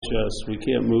yes. We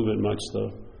can't move it much,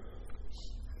 though.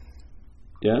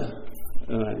 Yeah?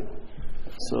 All right.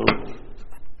 So,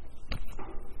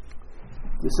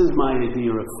 this is my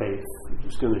idea of faith. I'm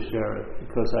just going to share it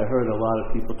because I heard a lot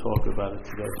of people talk about it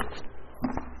today.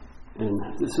 And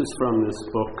this is from this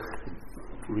book,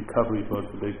 recovery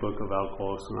book, the big book of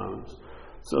Alcoholics Anonymous.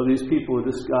 So these people,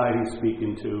 this guy he's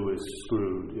speaking to is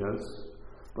screwed, yes?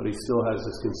 But he still has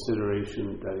this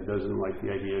consideration that he doesn't like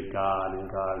the idea of God, and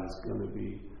God is going to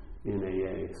be in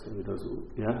AA. So he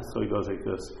doesn't, yeah? So he goes like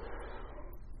this.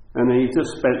 And then he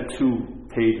just spent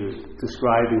 2 pages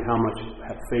describing how much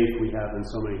faith we have in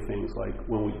so many things, like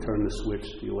when we turn the switch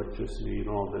to electricity and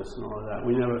all this and all of that.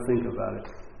 We never think about it,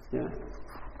 yeah?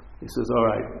 He says, all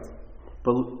right,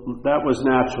 but that was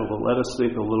natural, but let us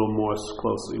think a little more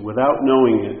closely. Without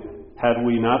knowing it, had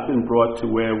we not been brought to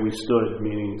where we stood,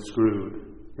 meaning screwed,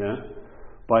 yeah,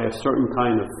 by a certain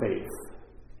kind of faith.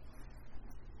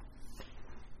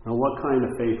 Now what kind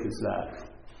of faith is that?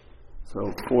 So,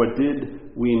 for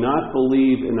did we not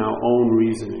believe in our own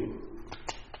reasoning?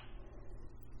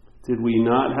 Did we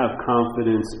not have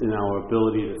confidence in our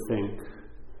ability to think?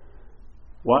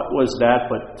 What was that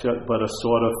but a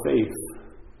sort of faith?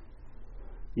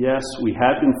 Yes, we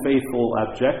had been faithful,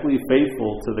 abjectly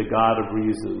faithful to the God of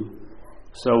reason.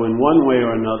 So in one way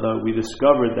or another, we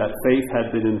discovered that faith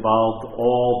had been involved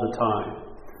all the time.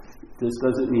 This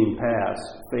doesn't mean past.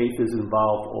 Faith is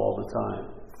involved all the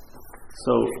time.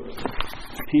 So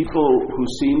people who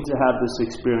seem to have this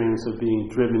experience of being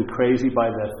driven crazy by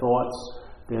their thoughts,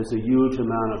 there's a huge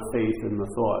amount of faith in the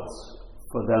thoughts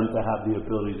for them to have the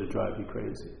ability to drive you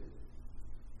crazy.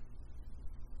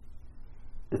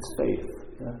 It's faith.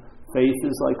 Yeah? Faith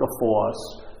is like a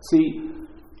force. See,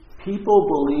 people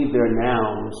believe they're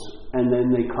nouns and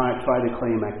then they try to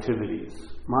claim activities.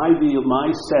 My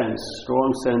sense,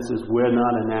 strong sense, is we're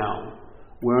not a noun.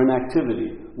 We're an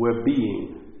activity. We're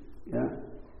being. Yeah?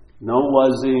 No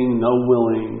wuzzing, no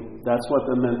willing. That's what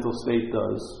the mental state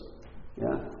does.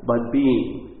 Yeah? But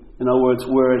being. In other words,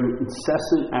 we're an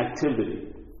incessant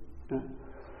activity. Yeah?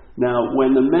 Now,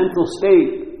 when the mental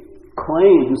state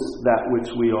claims that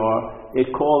which we are, it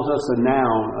calls us a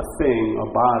noun, a thing,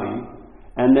 a body,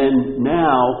 and then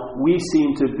now we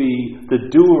seem to be the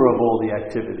doer of all the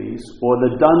activities, or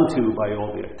the done to by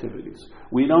all the activities.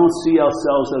 We don't see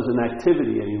ourselves as an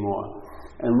activity anymore.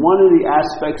 And one of the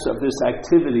aspects of this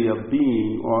activity of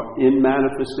being, or in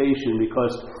manifestation,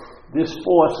 because this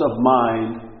force of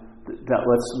mind, that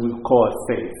we call it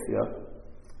faith, yeah?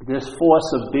 This force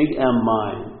of big M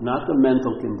mind, not the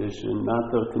mental condition,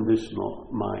 not the conditional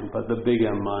mind, but the big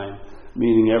M mind,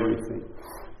 meaning everything.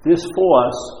 This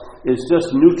force is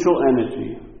just neutral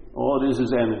energy. All it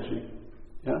is energy.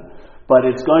 Yeah? But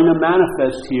it's going to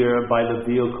manifest here by the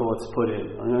vehicle it's put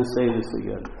in. I'm going to say this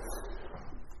again.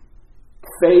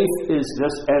 Faith is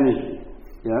just energy.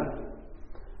 Yeah?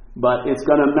 But it's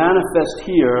going to manifest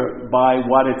here by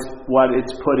what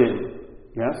it's put in.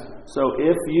 Yes? So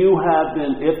if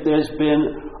there's been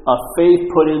a faith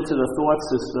put into the thought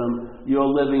system, you're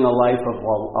living a life of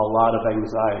a lot of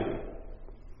anxiety.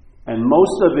 And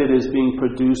most of it is being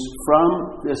produced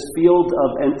from this field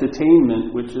of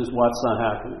entertainment, which is what's not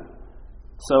happening.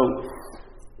 So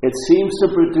it seems to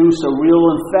produce a real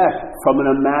effect from an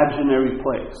imaginary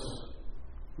place.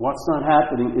 What's not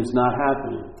happening is not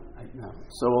happening right now.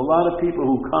 So a lot of people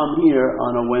who come here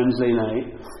on a Wednesday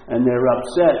night and they're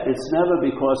upset, it's never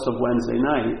because of Wednesday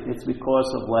night, it's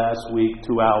because of last week,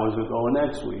 2 hours ago, and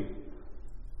next week.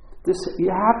 You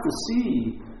have to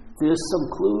see there's some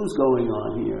clues going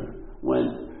on here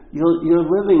when you're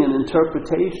living an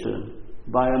interpretation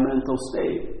by a mental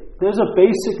state. There's a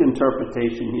basic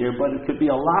interpretation here, but it could be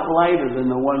a lot lighter than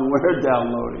the one we're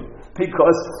downloading.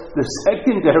 Because the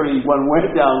secondary one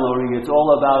we're downloading, it's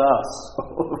all about us.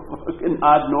 Fucking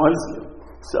ad nauseum.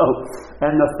 So,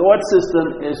 and the thought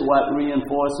system is what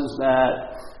reinforces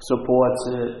that, supports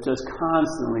it, just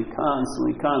constantly.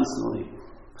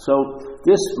 So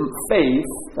this faith,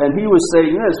 and he was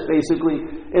saying this, basically,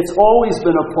 it's always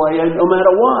been a play no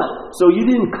matter what. So you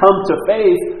didn't come to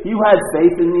faith, you had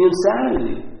faith in the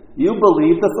insanity. You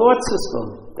believed the thought system.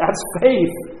 That's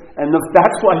faith. And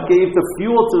that's what gave the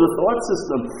fuel to the thought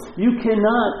system. You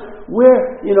cannot,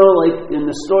 like in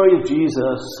the story of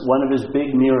Jesus, one of his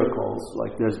big miracles,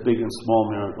 like there's big and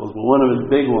small miracles, but one of his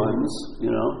big ones,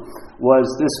 was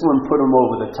this one put him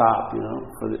over the top,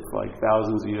 for like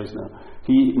thousands of years now.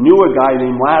 He knew a guy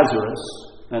named Lazarus,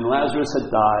 and Lazarus had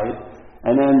died,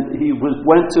 and then he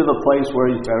went to the place where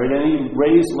he's buried, and he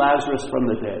raised Lazarus from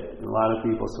the dead. And a lot of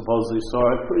people supposedly saw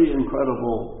it. Pretty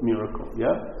incredible miracle,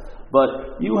 yeah?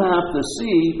 But you have to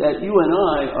see that you and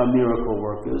I are miracle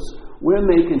workers. we're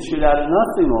making shit out of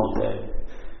nothing all day.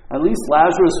 At least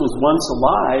Lazarus was once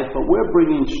alive, but we're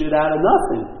bringing shit out of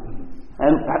nothing.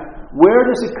 And where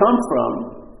does it come from?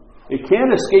 It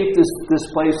can't escape this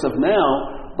place of now,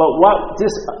 but what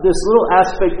this little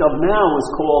aspect of now is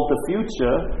called the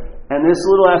future, and this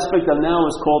little aspect of now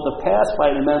is called the past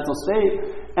by the mental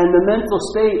state. And the mental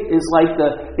state is like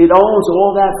it owns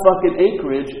all that fucking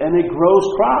acreage, and it grows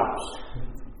crops.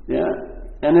 Yeah?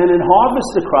 And then it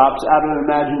harvests the crops out of an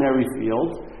imaginary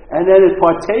field, and then it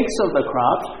partakes of the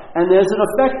crops, and there's an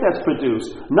effect that's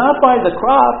produced. Not by the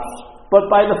crops, but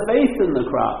by the faith in the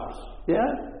crops.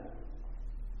 Yeah?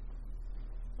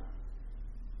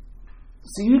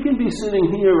 So you can be sitting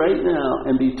here right now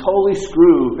and be totally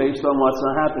screwed based on what's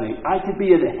not happening. I could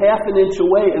be a half an inch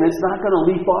away and it's not going to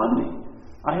leap on me.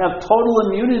 I have total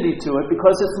immunity to it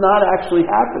because it's not actually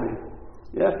happening.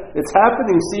 Yeah? It's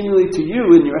happening seemingly to you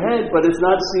in your head, but it's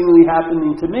not seemingly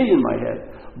happening to me in my head.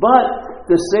 But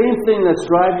the same thing that's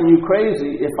driving you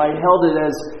crazy, if I held it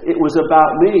as it was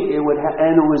about me, and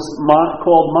it was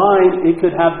called mine, it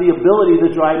could have the ability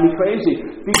to drive me crazy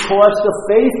because the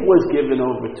faith was given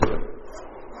over to it.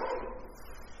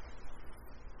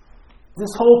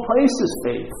 This whole place is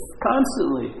faith,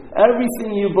 constantly.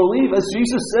 Everything you believe, as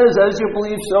Jesus says, as you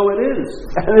believe, so it is.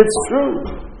 And it's true.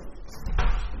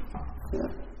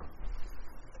 Yeah.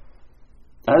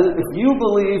 If you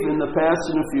believe in the past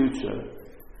and the future,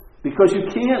 because you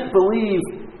can't believe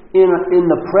in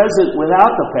the present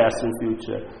without the past and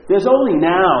future. There's only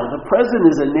now. The present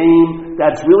is a name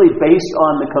that's really based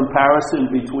on the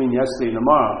comparison between yesterday and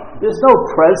tomorrow. There's no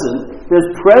present. There's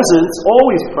presence,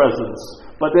 always presence.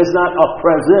 But there's not a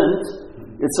present.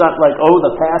 It's not like,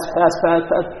 the past,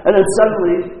 and then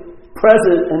suddenly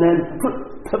present, and then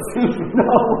the future.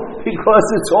 No, because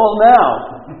it's all now.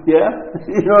 Yeah?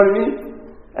 You know what I mean?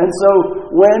 And so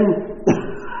when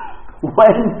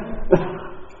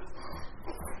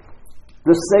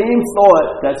the same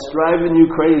thought that's driving you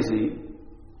crazy,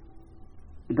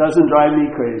 it doesn't drive me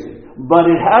crazy. But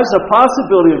it has a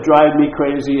possibility of driving me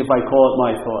crazy if I call it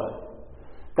my thought.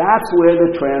 That's where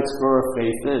the transfer of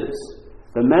faith is.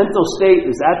 The mental state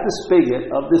is at the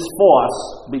spigot of this force,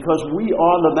 because we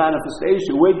are the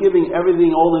manifestation. We're giving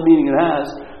everything all the meaning it has.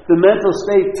 The mental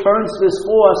state turns this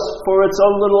force for its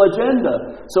own little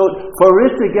agenda. So for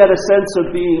it to get a sense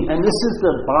of being, and this is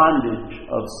the bondage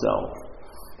of self,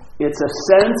 it's a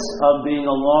sense of being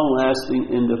a long-lasting,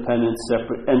 independent,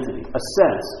 separate entity. A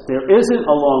sense. There isn't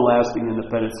a long-lasting,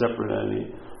 independent, separate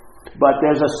entity. But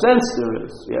there's a sense there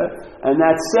is, yeah? And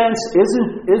that sense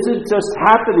isn't just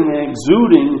happening and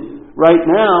exuding right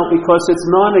now because it's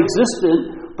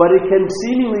non-existent, but it can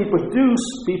seemingly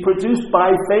be produced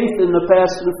by faith in the past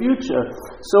and the future.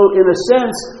 So in a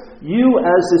sense, you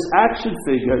as this action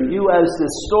figure, you as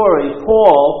this story,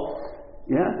 Paul,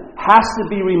 has to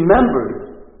be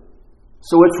remembered.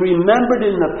 So it's remembered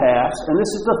in the past, and this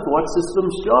is the thought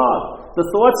system's job. The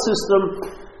thought system,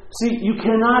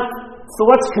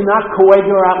 thoughts cannot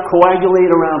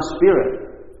coagulate around spirit.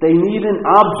 They need an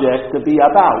object to be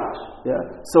about. Yeah?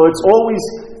 So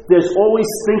there's always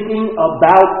thinking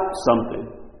about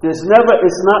something. It's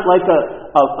not like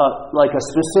a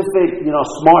specific,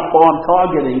 smart bomb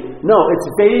targeting. No, it's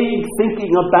vague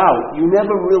thinking about. You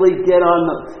never really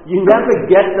you never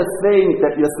get the thing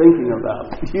that you're thinking about.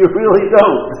 You really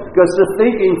don't. Because the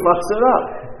thinking fucks it up.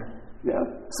 Yeah.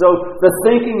 So the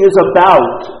thinking is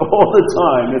about all the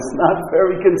time. It's not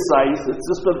very concise. It's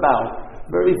just about.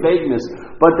 Very vagueness.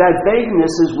 But that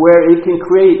vagueness is where it can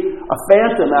create a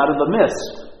phantom out of the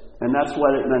mist. And that's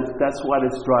what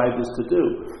its drive is to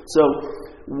do. So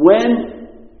when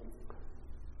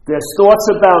there's thoughts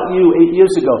about you 8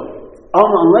 years ago,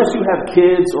 unless you have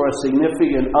kids or a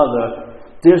significant other,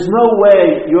 there's no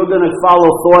way you're going to follow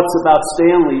thoughts about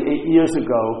Stanley 8 years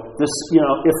ago.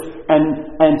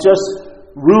 And just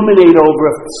ruminate over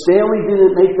if Stanley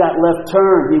didn't make that left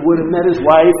turn, he would have met his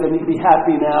wife and he'd be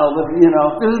happy now.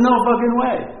 There's no fucking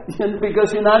way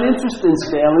because you're not interested in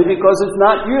Stanley because it's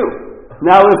not you.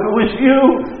 Now, if it was you,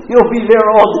 you'll be there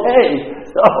all day.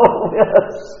 So yes,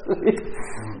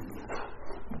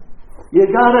 you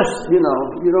gotta,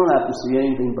 you don't have to see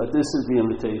anything, but this is the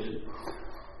invitation.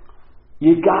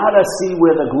 You gotta see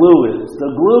where the glue is. The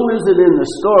glue isn't in the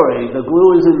story. The glue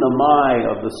is in the my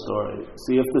of the story.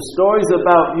 See, if the story's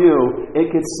about you, it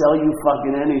could sell you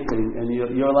fucking anything. And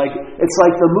you're like, it's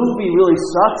like the movie really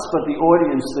sucks, but the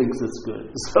audience thinks it's good.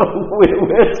 So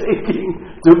we're taking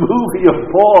the movie of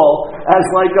Paul as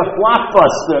like a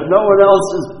blockbuster. No one else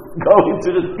is going to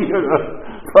the theater.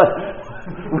 But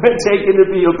we're taking it to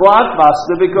be a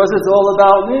blockbuster because it's all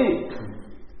about me.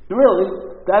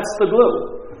 Really, that's the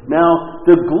glue. Now,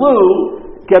 the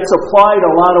glue gets applied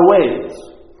a lot of ways.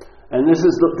 And this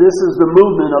is the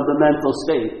movement of the mental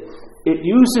state. It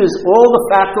uses all the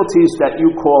faculties that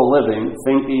you call living,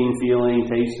 thinking, feeling,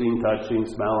 tasting, touching,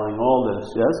 smelling, all this,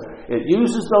 yes? It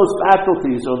uses those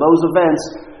faculties or those events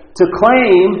to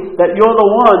claim that you're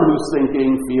the one who's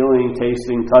thinking, feeling,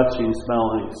 tasting, touching,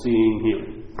 smelling, seeing,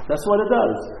 hearing. That's what it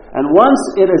does. And once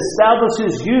it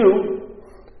establishes you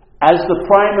as the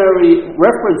primary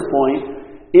reference point,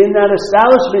 in that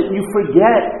establishment you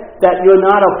forget that you're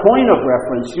not a point of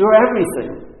reference, you're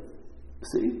everything.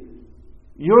 See?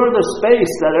 You're the space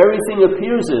that everything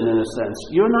appears in a sense.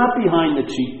 You're not behind the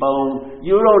cheekbone.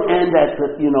 You don't end at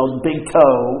the, big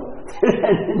toe.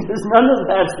 There's none of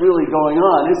that's really going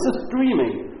on. It's just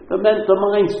dreaming. The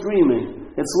mind's dreaming.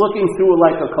 It's looking through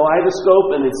like a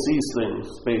kaleidoscope and it sees things,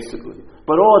 basically.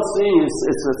 But all it's seeing is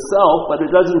it's itself, but it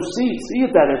doesn't see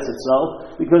it that it's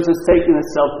itself because it's taken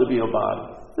itself to be a body.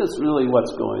 That's really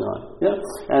what's going on. Yeah?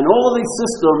 And all of these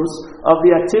systems of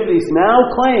the activities now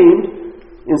claim,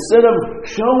 instead of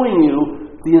showing you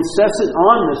the incessant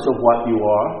onness of what you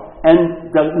are, and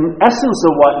the essence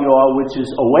of what you are, which is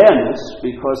awareness,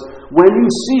 because when you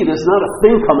see, there's not a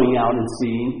thing coming out and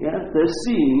seeing. Yeah? They're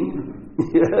seeing.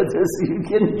 Yeah,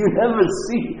 you never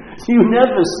see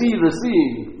the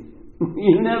seeing.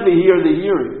 You never hear the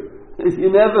hearing.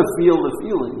 You never feel the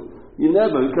feeling. You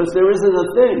never, because there isn't a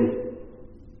thing.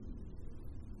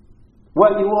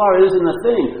 What you are isn't a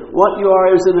thing. What you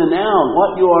are isn't a noun.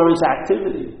 What you are is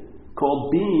activity,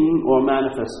 called being or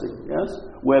manifesting. Yes?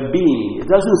 We're being. It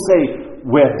doesn't say,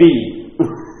 we're be.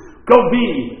 Go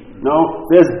be. No,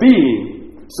 there's being.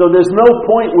 So there's no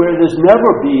point where there's never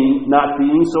being, not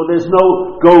being, so there's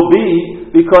no go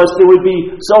be, because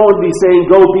someone would be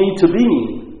saying go be to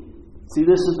being. See,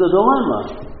 this is the dilemma.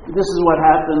 This is what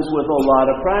happens with a lot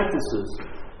of practices.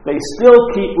 They still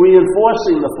keep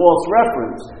reinforcing the false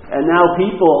reference. And now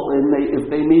people, if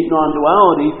they meet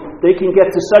non-duality, they can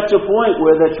get to such a point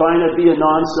where they're trying to be a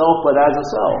non-self but as a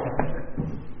self.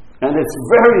 And it's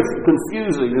very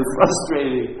confusing and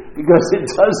frustrating because it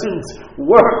doesn't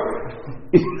work.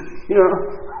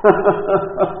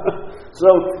 So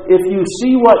if you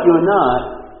see what you're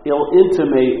not, it'll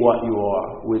intimate what you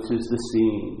are, which is the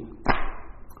seeing.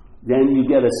 Then you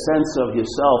get a sense of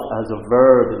yourself as a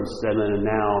verb instead of a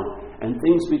noun, and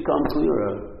things become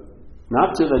clearer.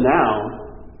 Not to the noun,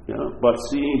 but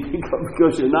seeing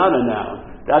because you're not a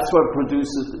noun. That's what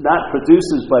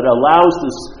but allows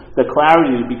the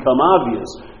clarity to become obvious.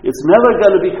 It's never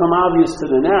going to become obvious to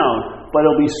the noun, but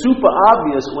it'll be super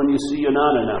obvious when you see you're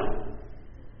not a noun.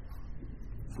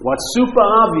 What's super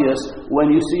obvious when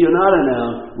you see you're not a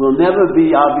noun will never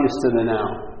be obvious to the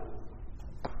noun.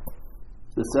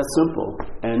 It's that simple.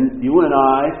 And you and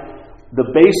I, the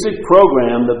basic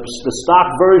program, the stock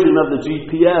version of the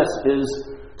GPS is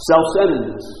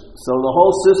self-centeredness. So the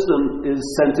whole system is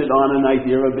centered on an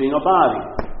idea of being a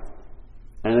body.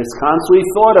 And it's constantly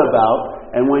thought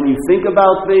about, and when you think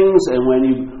about things and when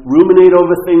you ruminate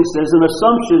over things, there's an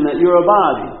assumption that you're a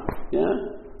body. Yeah?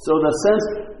 So the sense,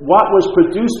 what was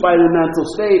produced by the mental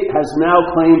state has now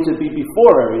claimed to be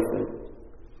before everything.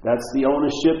 That's the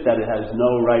ownership that it has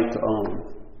no right to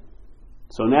own.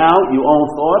 So now you own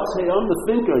thoughts. Hey, I'm the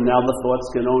thinker. Now the thoughts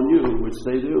can own you, which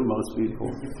they do, most people.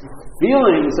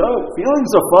 Feelings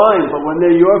are fine, but when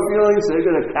they're your feelings, they're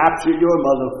going to capture your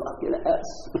motherfucking ass.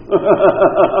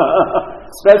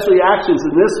 Especially actions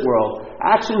in this world.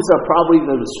 Actions are probably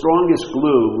the strongest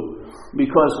glue,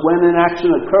 because when an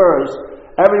action occurs,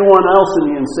 everyone else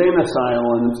in the insane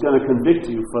asylum is going to convict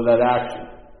you for that action.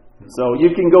 So you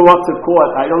can go up to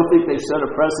court. I don't think they set a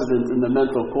precedent in the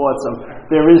mental courts of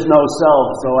there is no self,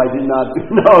 so I did not do.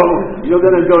 No, you're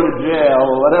going to go to jail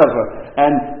or whatever.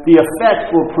 And the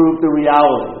effect will prove the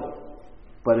reality.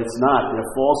 But it's not.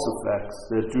 They're false effects.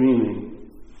 They're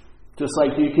dreaming. Just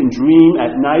like you can dream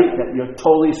at night that you're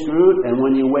totally screwed, and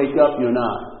when you wake up, you're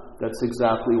not. That's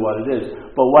exactly what it is.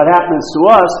 But what happens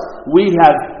to us, we now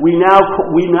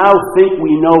think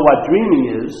we know what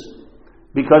dreaming is,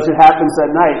 because it happens at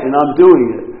night and I'm doing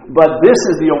it. But this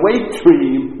is the awake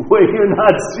dream where you're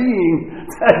not seeing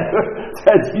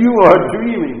that you are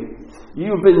dreaming.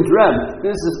 You've been dreamt.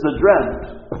 This is the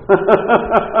dreamt.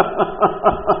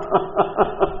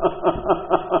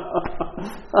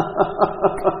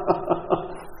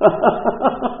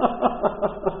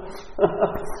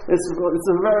 It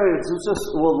just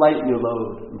will lighten your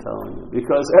load, I'm telling you.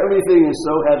 Because everything is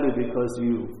so heavy because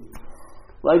you.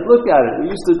 Like, look at it. We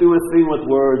used to do a thing with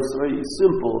words, very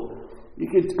simple. You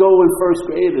could go in first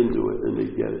grade and do it, and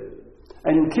they'd get it.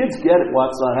 And kids get it,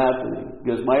 what's not happening.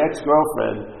 Because my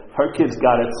ex-girlfriend Her kids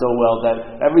got it so well that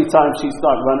every time she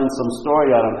started running some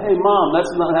story at them, hey mom,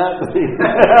 that's not happening.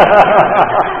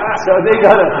 So they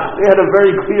had a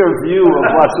very clear view of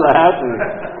what's not happening.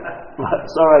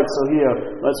 It's all right, so here,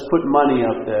 let's put money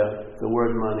up there, the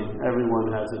word money.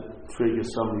 Everyone has it trigger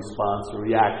some response or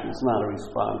reaction. It's not a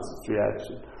response, it's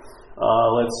reaction.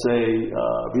 Let's say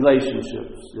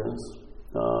relationships, yes.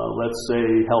 Let's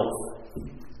say health.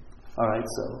 All right,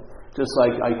 so just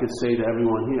like I could say to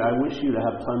everyone here, I wish you to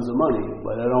have tons of money,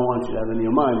 but I don't want you to have any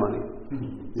of my money.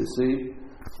 You see?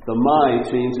 The my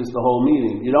changes the whole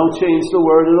meaning. You don't change the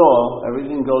word at all.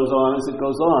 Everything goes on as it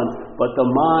goes on. But the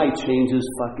my changes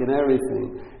fucking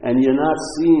everything. And you're not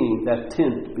seeing that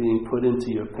tint being put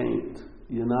into your paint.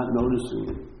 You're not noticing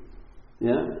it.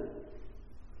 Yeah?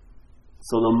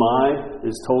 So the my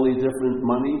is totally different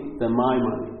money than my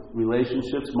money.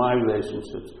 Relationships, my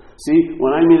relationships. See,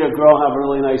 when I meet a girl, have a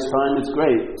really nice time, it's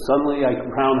great. Suddenly I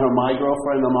crown her my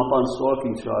girlfriend, I'm up on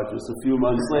stalking charges a few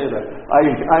months later.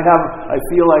 I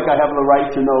feel like I have the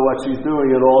right to know what she's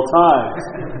doing at all times.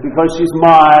 Because she's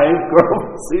my girl.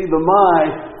 See, the my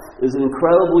is an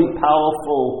incredibly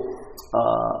powerful,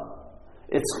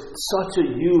 it's such a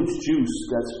huge juice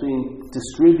that's being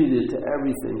distributed to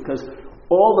everything. Because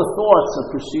all the thoughts are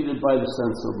preceded by the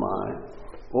sense of mind.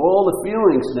 All the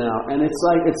feelings now, and it's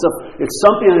like it's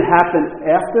something that happened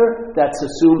after that's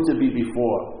assumed to be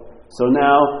before. So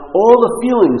now all the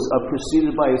feelings are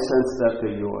preceded by a sense that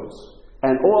they're yours,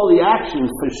 and all the actions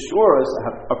for sure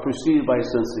are preceded by a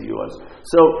sense of yours.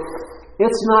 So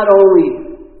it's not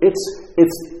only it's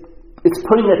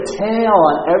putting a tail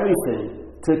on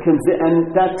everything to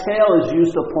and that tail is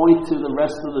used to point to the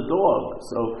rest of the dog.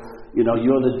 So you're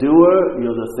the doer,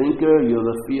 you're the thinker, you're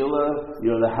the feeler,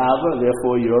 you're the haver,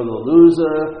 therefore you're the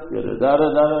loser, you're the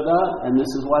da-da-da-da-da, and this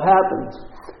is what happens.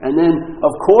 And then,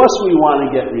 of course we want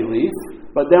to get relief,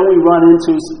 but then we run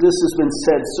into, this has been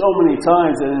said so many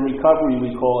times, and in recovery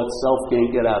we call it self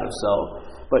can't get out of self.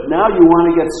 But now you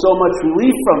want to get so much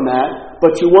relief from that,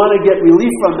 but you want to get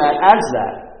relief from that as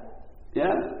that.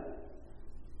 Yeah?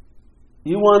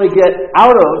 You want to get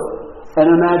out of an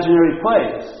imaginary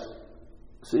place.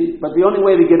 See? But the only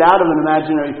way to get out of an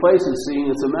imaginary place is seeing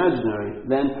it's imaginary.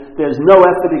 Then there's no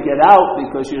effort to get out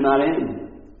because you're not in.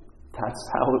 That's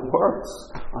how it works.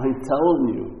 I'm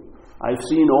telling you. I've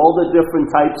seen all the different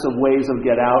types of ways of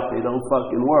get out. They don't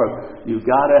fucking work. You've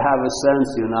got to have a sense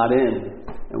you're not in.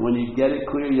 And when you get it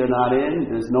clear you're not in,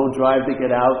 there's no drive to get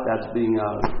out. That's being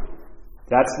out of it.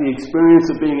 That's the experience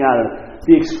of being out of it.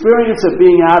 The experience of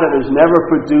being out of it is never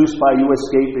produced by you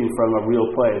escaping from a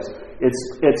real place.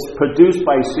 It's produced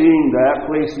by seeing that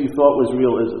place you thought was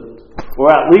real isn't. Or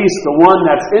at least the one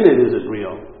that's in it isn't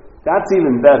real. That's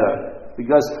even better.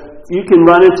 Because you can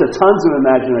run into tons of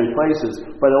imaginary places,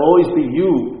 but it'll always be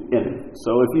you in it.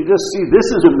 So if you just see this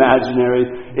is imaginary,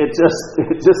 it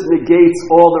just negates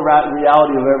all the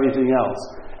reality of everything else.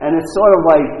 And it's sort of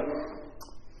like,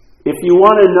 if you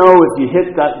want to know if you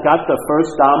got the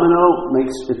first domino,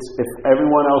 if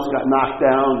everyone else got knocked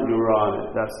down, you were on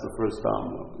it. That's the first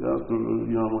domino.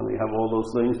 When they have all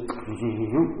those things,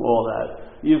 all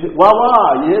that.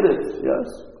 Voila, you hit it. Yes.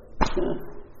 Yeah.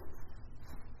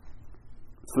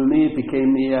 For me, it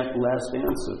became the last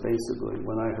answer, basically,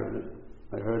 when I heard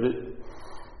it.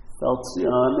 Felt,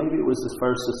 maybe it was the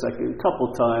first or second, a couple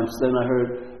times. Then I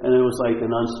heard, and it was like an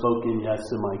unspoken yes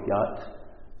in my gut.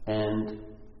 And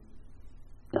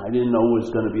I didn't know it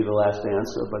was going to be the last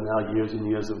answer, but now years and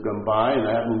years have gone by, and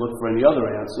I haven't looked for any other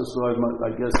answer, so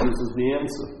I guess this is the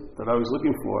answer that I was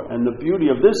looking for. And the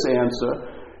beauty of this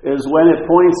answer is when it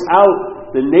points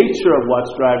out the nature of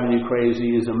what's driving you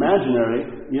crazy is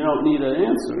imaginary, you don't need an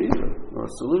answer either, or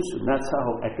a solution. That's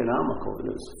how economical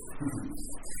it is.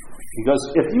 Because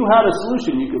if you had a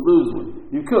solution, you could lose one.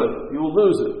 You will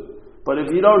lose it. But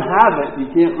if you don't have it, you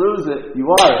can't lose it. You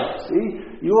are it. See?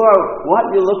 What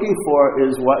you're looking for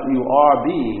is what you are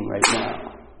being right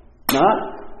now.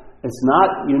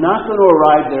 You're not going to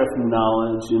arrive there through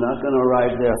knowledge. You're not going to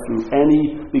arrive there through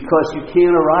because you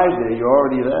can't arrive there. You're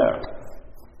already there.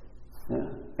 Yeah.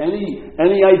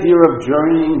 Any idea of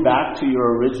journeying back to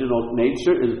your original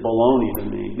nature is baloney to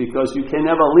me, because you can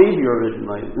never leave your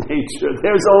original nature.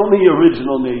 There's only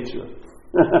original nature.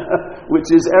 Which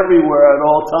is everywhere at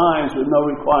all times with no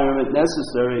requirement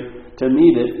necessary to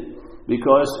meet it,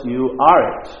 because you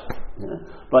are it. Yeah?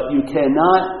 But you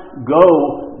cannot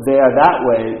go there that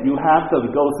way. You have to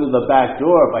go through the back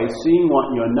door by seeing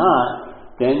what you're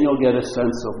not. Then you'll get a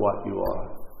sense of what you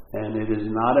are. And it is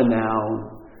not a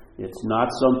noun. It's not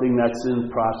something that's in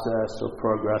process or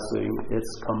progressing. It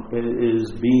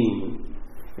is being.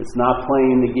 It's not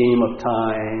playing the game of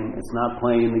time. It's not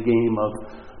playing the game of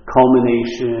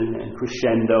culmination and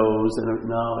crescendos, and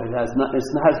no, it has not.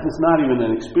 It's not even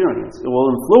an experience. It will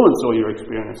influence all your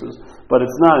experiences, but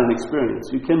it's not an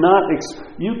experience. You'd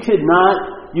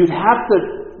have to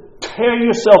tear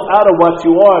yourself out of what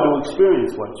you are to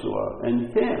experience what you are, and you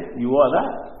can't. You are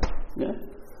that. Yeah.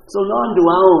 So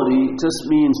non-duality just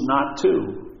means not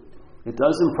two. It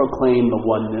doesn't proclaim the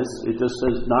oneness. It just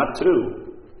says not two.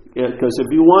 Because if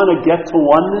you want to get to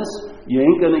oneness, you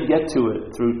ain't going to get to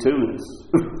it through two-ness.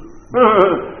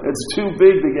 It's too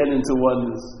big to get into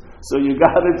oneness. So you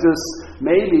got to just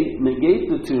maybe negate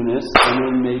the two-ness, and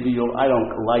then maybe I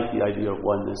don't like the idea of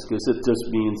oneness, because it just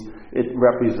means it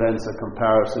represents a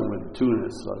comparison with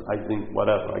two-ness. So I think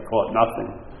whatever, I call it nothing.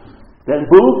 Then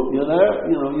boom, you're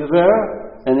there, you're there.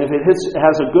 And if it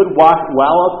has a good wow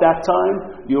up that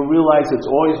time, you'll realize it's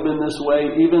always been this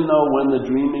way, even though when the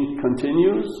dreaming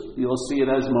continues, you'll see it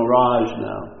as mirage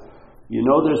now. You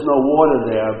know there's no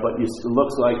water there, but it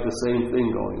looks like the same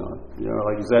thing going on.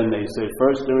 Like Zen, they say,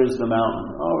 first there is the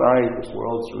mountain. All right, this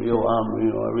world's real, I'm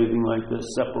real, everything like this,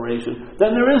 separation.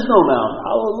 Then there is no mountain.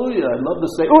 Hallelujah. I'd love to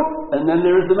say, and then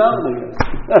there is the mountain again.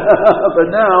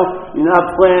 But now, you're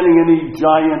not planning any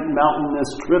giant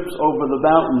mountainous trips over the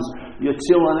mountains. You're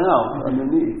chilling out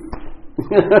underneath.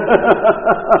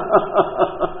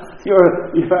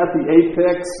 You're at the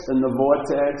apex and the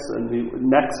vortex and the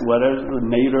next whatever, the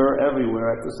nadir,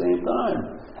 everywhere at the same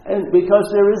time. And because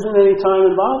there isn't any time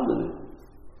involved in it.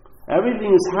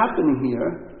 Everything is happening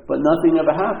here, but nothing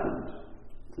ever happened.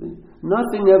 See?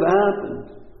 Nothing ever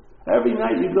happened. Every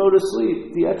night you go to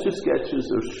sleep, the Etch-a-Sketches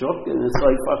are shook, and it's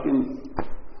like fucking,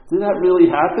 did that really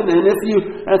happen? And if you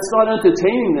start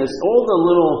entertaining this, all the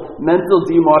little mental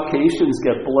demarcations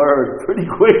get blurred pretty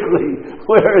quickly,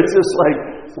 where it's just like,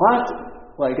 what?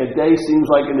 Like a day seems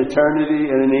like an eternity,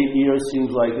 and in 8 years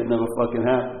seems like it never fucking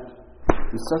happened.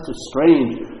 It's such a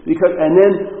strange, and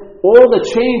then all the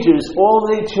changes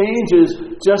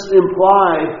just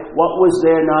imply what was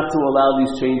there not to allow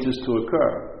these changes to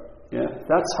occur. Yeah,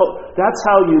 that's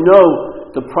how you know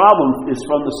the problem is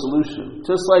from the solution.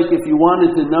 Just like if you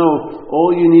wanted to know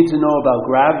all you need to know about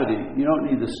gravity, you don't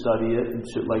need to study it and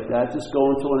shit like that. Just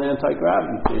go into an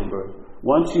anti-gravity chamber.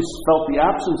 Once you felt the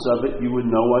absence of it, you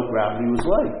would know what gravity was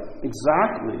like.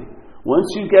 Exactly. Once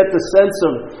you get the sense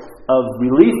of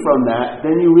relief from that,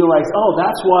 then you realize,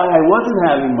 that's why I wasn't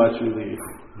having much relief.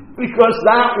 Because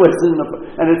that was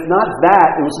and it's not that,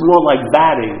 it was more like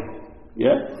thatting.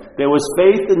 Yeah? There was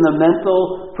faith in the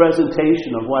mental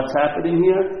presentation of what's happening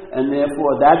here, and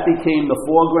therefore that became the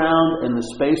foreground, and the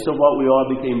space of what we are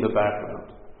became the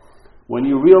background. When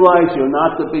you realize you're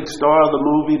not the big star of the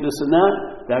movie, this and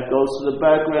that goes to the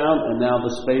background, and now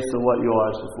the space of what you are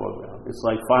is the foreground. It's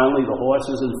like finally the horse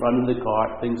is in front of the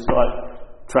cart, things start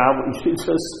traveling.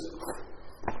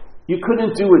 You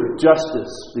couldn't do it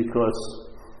justice, because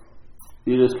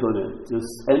you just couldn't.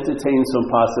 Just entertain some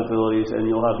possibilities, and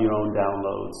you'll have your own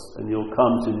downloads, and you'll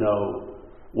come to know,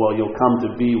 you'll come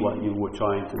to be what you were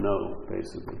trying to know,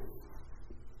 basically.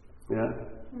 Yeah?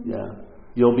 Yeah.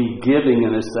 You'll be giving,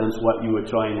 in a sense, what you were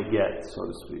trying to get, so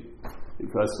to speak.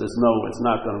 Because it's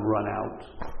not going to run out.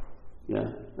 Yeah?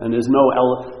 And there's no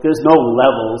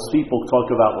levels. People talk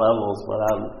about levels, but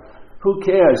who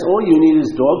cares? All you need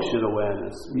is dog shit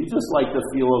awareness. You just like to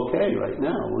feel okay right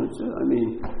now, wouldn't you? I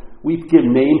mean, we give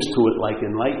names to it like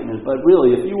enlightenment, but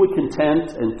really, if you were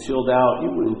content and chilled out, you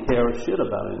wouldn't care a shit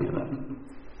about any of that.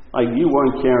 Like, you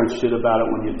weren't caring shit about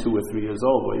it when you're 2 or 3 years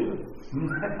old, were you?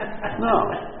 No.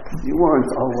 You weren't,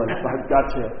 I've got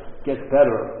to get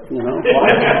better, You know what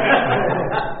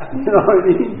I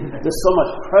mean? There's so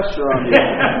much pressure on me.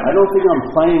 I don't think I'm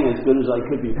playing as good as I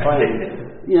could be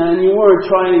playing. And you weren't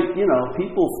trying to,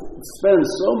 people spend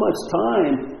so much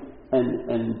time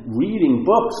and reading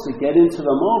books to get into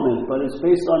the moment, but it's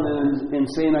based on an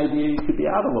insane idea you could be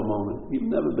out of a moment. You've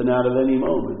never been out of any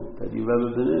moment that you've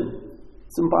ever been in.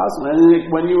 It's impossible. And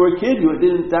when you were a kid,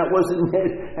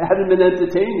 hadn't been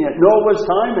entertained yet, nor was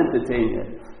time entertained yet.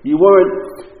 You weren't,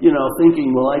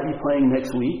 thinking, will I be playing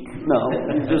next week? No,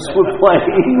 you just were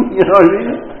playing, you know what I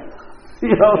mean?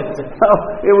 It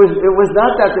was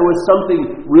not that there was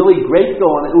something really great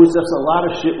going on, it was just a lot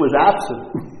of shit was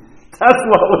absent. That's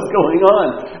what was going on.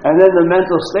 And then the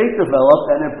mental state developed,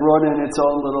 and it brought in its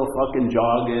own little fucking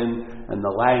jargon and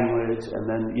the language. And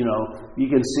then, you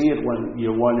can see it when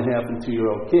you're 1.5 and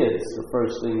 2-year-old kids. The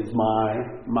first thing is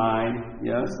mine.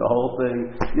 Yes, the whole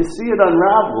thing. You see it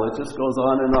unravel. It just goes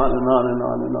on and on and on and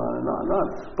on and on and on and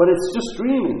on. But it's just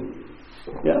dreaming.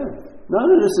 Yeah. None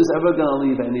of this is ever going to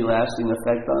leave any lasting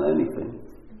effect on anything.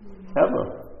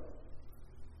 Ever.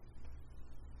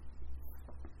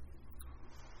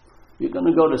 You're going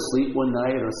to go to sleep one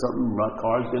night or something, a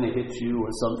car's going to hit you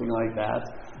or something like that.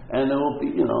 And there will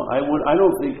be, I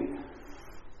don't think...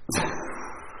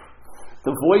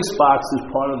 The voice box is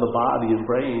part of the body and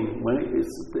brain.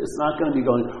 It's not going to be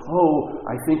going,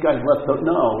 I think I've left the...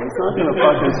 No, it's not going to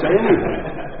fucking say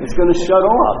anything. It's going to shut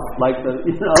off. Like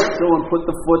someone put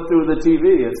the foot through the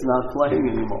TV. It's not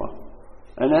playing anymore.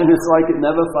 And then it's like it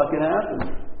never fucking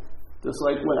happened. Just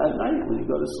like at night when you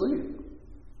go to sleep.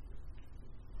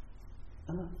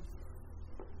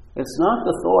 It's not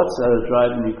the thoughts that are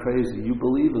driving you crazy. You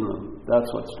believe in them. That's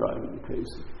what's driving you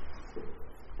crazy.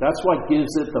 That's what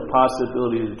gives it the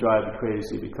possibility to drive you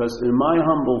crazy. Because in my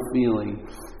humble feeling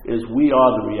is we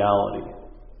are the reality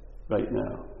right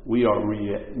now. We are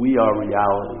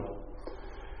reality.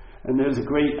 And there's a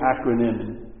great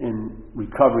acronym in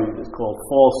recovery that's called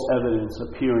false evidence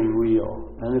appearing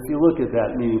real. And if you look at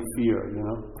that, meaning fear,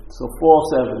 So false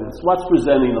evidence. What's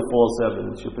presenting the false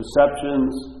evidence? Your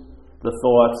perceptions, the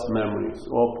thoughts, memories,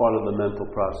 all part of the mental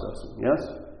processing. Yes?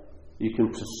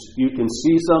 You can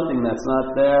see something that's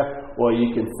not there, or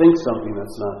you can think something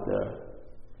that's not there.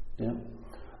 Yeah?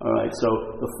 All right,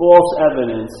 so the false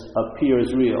evidence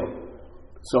appears real.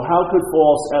 So how could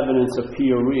false evidence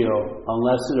appear real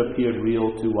unless it appeared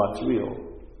real to what's real?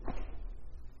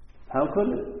 How could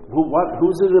it?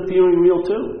 Who's it appearing real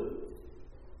to?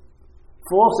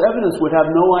 False evidence would have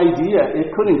no idea.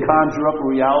 It couldn't conjure up a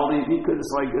reality.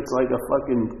 It's like a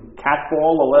fucking cat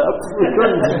ball or whatever. It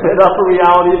couldn't spit up a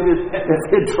reality if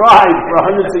it tried for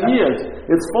hundreds of years.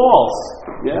 It's false.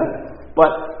 Yeah?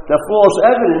 But the false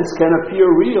evidence can appear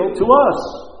real to us.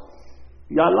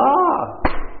 Yalla!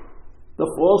 The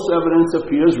false evidence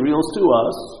appears real to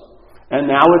us. And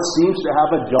now it seems to have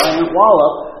a giant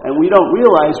wallop, and we don't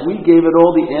realize we gave it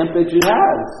all the ampage it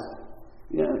has.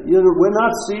 Yeah, we're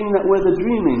not seeing that we're the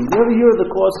dreaming. You ever hear of the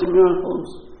Course in Miracles?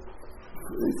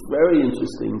 It's very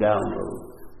interesting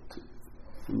download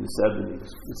in the 70s.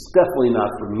 It's definitely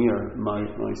not from here,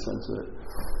 my sense of it.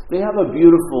 They have a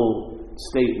beautiful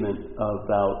statement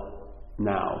about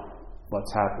now,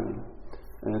 what's happening.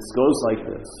 And it goes like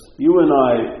this. You and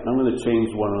I'm going to change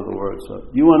one of the words.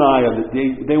 So you and I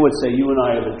they would say you and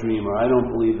I are the dreamer. I don't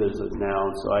believe there's a noun,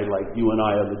 so I like you and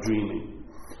I are the dreaming.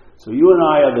 So you and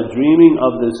I are the dreaming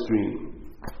of this dream.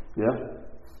 Yeah?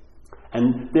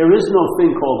 And there is no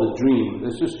thing called a dream.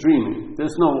 There's just dreaming.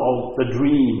 There's no, the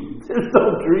dream. There's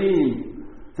no dream.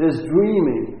 There's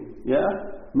dreaming. Yeah?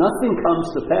 Nothing comes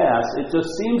to pass. It just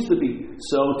seems to be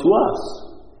so to us.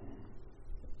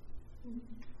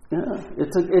 Yeah?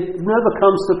 It never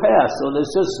comes to pass. So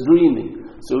there's just dreaming.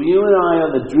 So you and I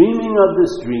are the dreaming of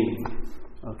this dream.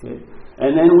 Okay?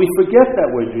 And then we forget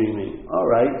that we're dreaming. All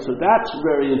right, so that's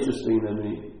very interesting to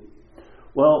me.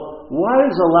 Well, what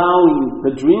is allowing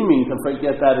the dreaming to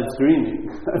forget that it's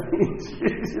dreaming? I mean,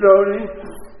 you know what I mean?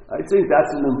 I think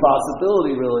that's an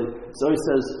impossibility, really. So he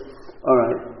says, all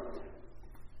right,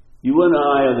 you and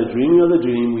I are the dreaming of the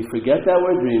dream. We forget that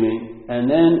we're dreaming. And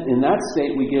then in that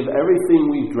state, we give everything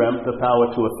we've dreamt the power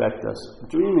to affect us.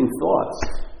 Dreaming thoughts.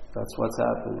 That's what's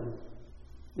happening.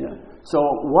 Yeah. So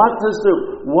what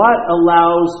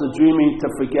allows the dreaming to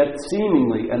forget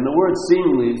seemingly? And the word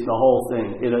seemingly is the whole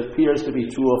thing. It appears to be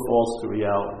true or false to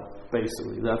reality.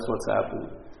 Basically, that's what's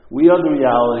happening. We are the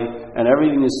reality, and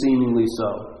everything is seemingly so.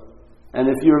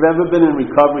 And if you've ever been in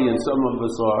recovery, and some of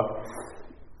us are,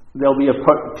 there'll be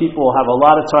people have a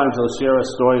lot of times they'll share a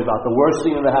story about the worst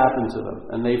thing that happened to them,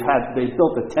 and they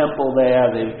built a temple there.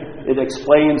 It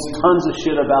explains tons of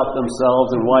shit about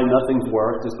themselves and why nothing's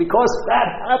worked. It's because that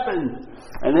happened,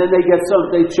 and then they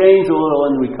change a little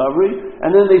in recovery,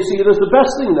 and then they see it as the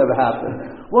best thing that ever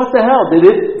happened. What the hell?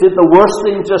 Did the worst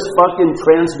thing just fucking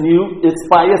transmute it's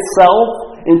by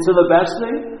itself into the best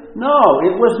thing? No,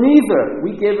 it was neither.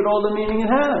 We gave it all the meaning it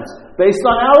has. Based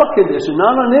on our condition,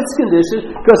 not on its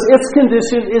condition, because its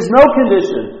condition is no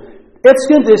condition. Its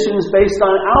condition is based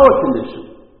on our condition.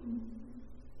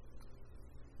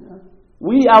 Yeah.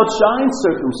 We outshine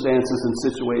circumstances and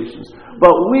situations.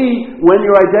 But when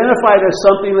you're identified as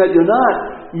something that you're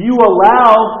not, you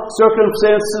allow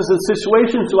circumstances and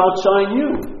situations to outshine you.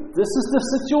 This is the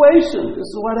situation. This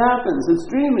is what happens. It's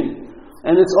dreaming.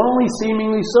 And it's only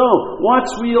seemingly so. What's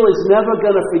real is never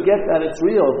going to forget that it's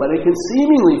real, but it can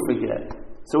seemingly forget.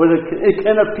 So it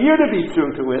can appear to be true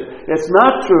to it. It's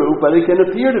not true, but it can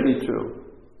appear to be true.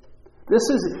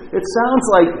 It sounds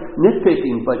like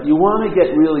nitpicking, but you want to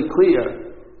get really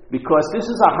clear, because this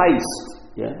is a heist.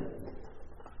 Yeah?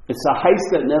 It's a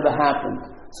heist that never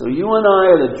happened. So you and I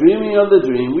are the dreaming of the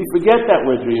dream. We forget that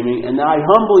we're dreaming, and I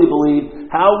humbly believe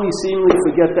how we seemingly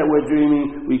forget that we're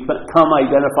dreaming, we become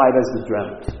identified as the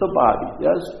dreamt. The body,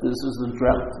 yes? This is the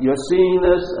dreamt. You're seeing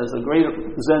this, as the great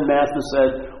Zen master said,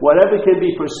 whatever can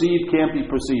be perceived can't be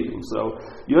perceiving. So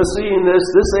you're seeing this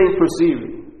ain't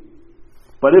perceiving.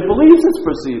 But it believes it's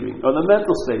perceiving, or the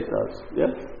mental state does.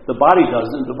 Yeah? The body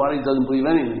doesn't. The body doesn't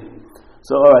believe anything.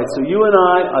 So, all right, so you and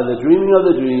I are the dreaming of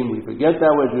the dream. We forget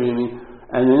that we're dreaming.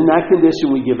 And in that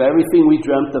condition, we give everything we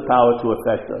dreamt the power to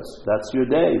affect us. That's your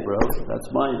day, bro. That's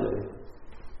my day.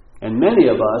 And many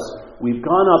of us, we've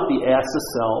gone up the ass of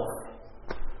self.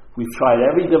 We've tried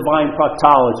every divine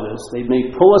proctologist. They may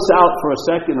pull us out for a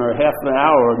second or half an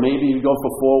hour, or maybe you go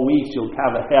for 4 weeks, you'll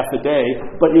have a half a day,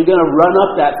 but you're going to run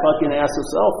up that fucking ass of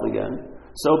self again.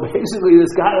 So basically,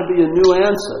 there's got to be a new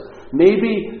answer.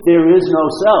 Maybe there is no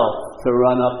self to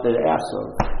run up the ass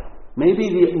of.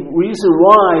 Maybe the reason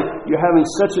why you're having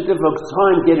such a difficult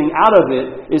time getting out of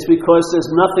it is because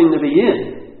there's nothing to be in.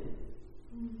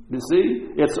 You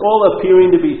see? It's all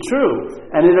appearing to be true.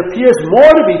 And it appears more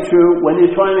to be true when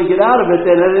you're trying to get out of it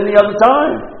than at any other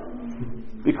time.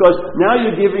 Because now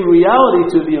you're giving reality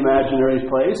to the imaginary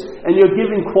place, and you're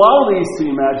giving qualities to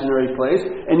the imaginary place,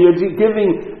 and you're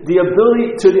giving the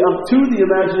ability to the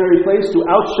imaginary place to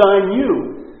outshine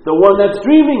you, the one that's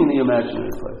dreaming the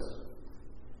imaginary place.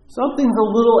 Something's a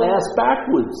little ass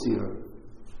backwards here.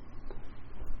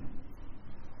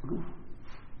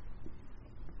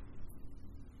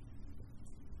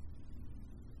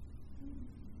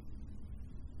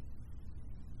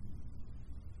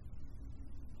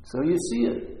 So you see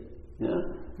it. Yeah?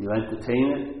 You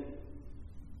entertain it.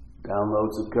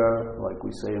 Downloads occur. Like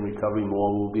we say in recovery,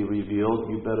 more will be revealed.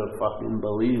 You better fucking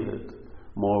believe it.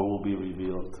 More will be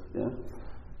revealed. Yeah?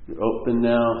 You're open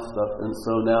now, and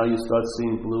so now you start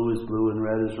seeing blue is blue and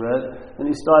red is red, and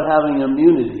you start having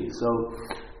immunity. So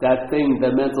that thing,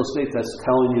 that mental state that's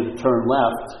telling you to turn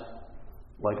left,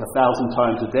 like 1,000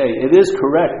 times a day, it is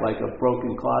correct, like a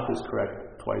broken clock is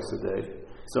correct twice a day.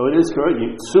 So it is correct.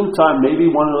 Sometime, maybe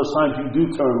one of those times you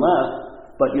do turn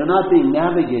left, but you're not being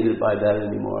navigated by that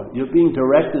anymore. You're being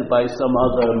directed by some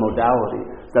other modality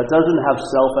that doesn't have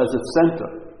self as its center.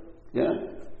 Yeah?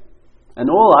 And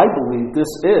all I believe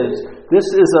this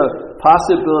is a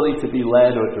possibility to be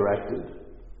led or directed.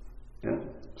 Yeah?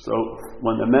 So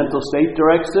when the mental state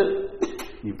directs it,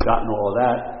 you've gotten all of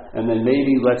that. And then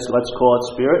maybe let's call it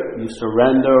spirit. You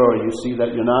surrender, or you see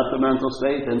that you're not the mental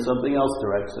state, then something else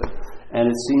directs it. And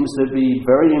it seems to be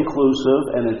very inclusive,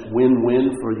 and it's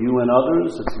win-win for you and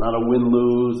others. It's not a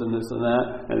win-lose and this and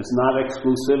that. And it's not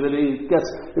exclusivity.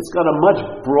 It's got a much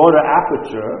broader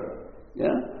aperture.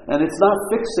 Yeah? And it's not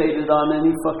fixated on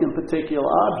any fucking particular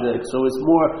object. So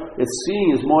its seeing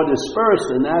is more dispersed,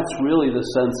 and that's really the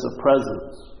sense of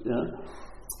presence. Yeah?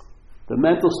 The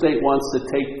mental state wants to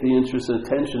take the interest and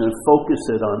attention and focus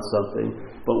it on something,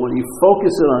 but when you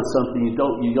focus it on something,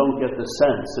 you don't get the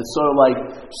sense. It's sort of like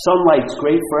sunlight's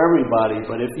great for everybody,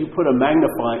 but if you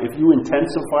if you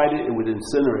intensified it, it would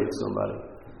incinerate somebody.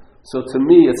 So to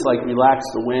me, it's like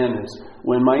relaxed awareness.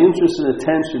 When my interest and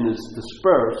attention is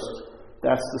dispersed,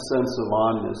 that's the sense of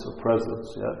onness, of presence.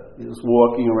 Yeah, you're just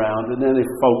walking around, and then it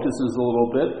focuses a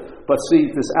little bit. But see,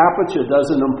 this aperture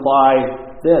doesn't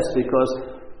imply this,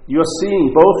 because you're seeing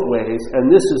both ways,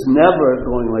 and this is never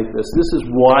going like this. This is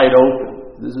wide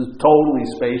open. This is totally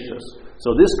spacious.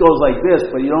 So this goes like this,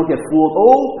 but you don't get fooled.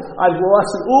 Oh, I've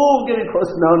lost it. Oh, getting close.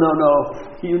 No.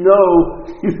 You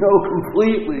know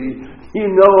completely. You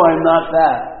know I'm not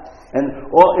that. And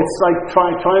it's like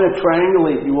trying to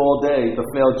triangulate you all day, the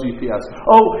failed GPS.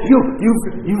 Oh,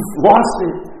 you've lost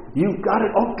it. You've got it.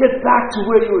 Oh, get back to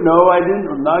where you were. No, I didn't.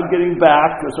 I'm not getting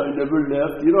back because I never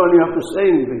left. You don't even have to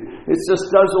say anything. It just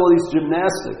does all these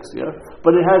gymnastics, yeah?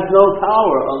 But it has no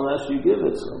power unless you give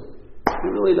it some.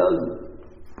 It really doesn't.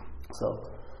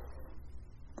 So,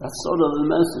 that's sort of the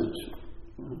message.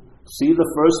 See the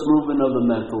first movement of the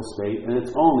mental state, and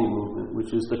its only movement,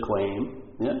 which is the claim,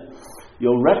 yeah?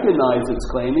 You'll recognize its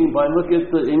claiming by look at in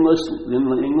the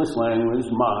English language,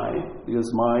 my, because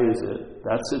my is it.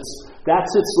 That's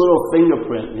its little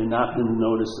fingerprint you've not been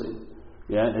noticing.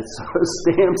 Yeah, it sort of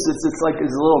stamps, it's like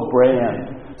its little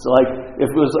brand. So like, if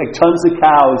it was like tons of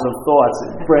cows of thoughts,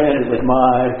 it's branded with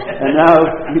my, and now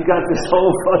you've got this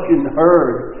whole fucking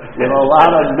herd with a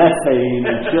lot of methane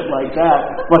and shit like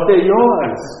that, but they're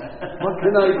yours. What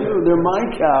can I do? They're my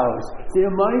cows.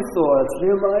 They're my thoughts.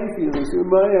 They're my feelings. They're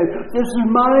my life. This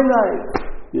is my life.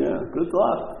 Yeah, good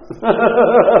luck.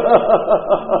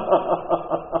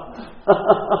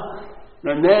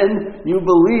 And then you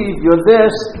believe you're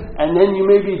this, and then you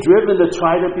may be driven to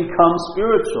try to become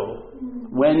spiritual.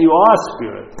 when you are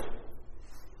spirit.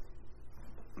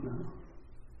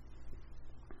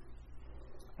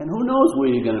 And who knows where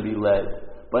you're going to be led.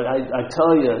 But I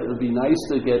tell you, it would be nice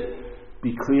to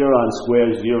be clear on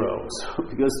square zero.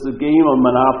 Because the game of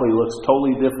Monopoly looks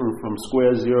totally different from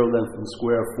square zero than from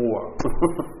square four.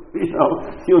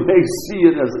 You may see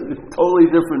it as a totally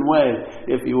different way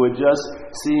if you were just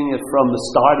seeing it from the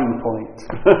starting point.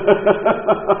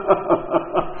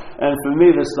 And for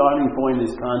me, the starting point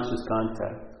is conscious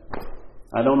contact.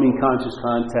 I don't mean conscious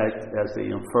contact as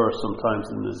they infer sometimes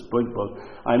in this big book.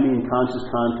 I mean conscious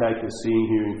contact is seeing,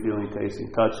 hearing, feeling, tasting,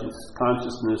 touching.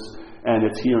 Consciousness, and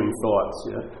it's hearing thoughts.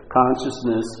 Yeah?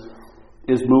 Consciousness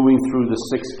is moving through the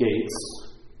 6 gates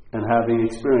and having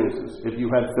experiences. If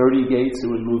you had 30 gates, it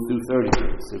would move through 30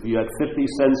 gates. If you had 50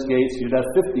 sense gates, you'd have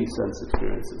 50 sense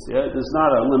experiences. Yeah? There's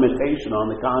not a limitation on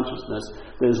the consciousness.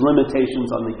 There's limitations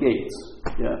on the gates.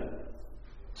 Yeah?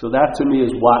 So that to me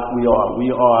is what we are. We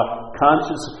are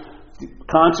conscious.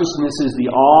 Consciousness is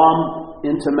the arm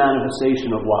into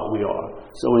manifestation of what we are.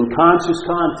 So in conscious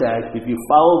contact, if you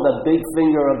follow the big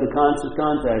finger of the conscious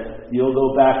contact, you'll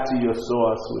go back to your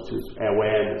source, which is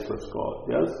awareness, let's call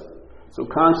it. Yes? So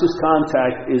conscious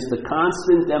contact is the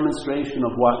constant demonstration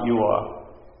of what you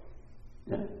are.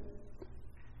 Yeah?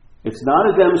 It's not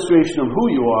a demonstration of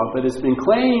who you are, but it's been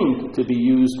claimed to be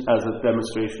used as a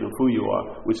demonstration of who you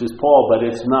are, which is Paul, but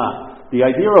it's not. The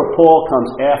idea of Paul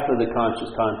comes after the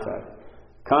conscious contact.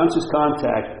 Conscious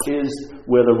contact is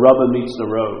where the rubber meets the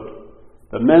road.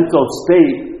 The mental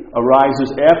state arises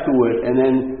afterward, and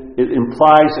then it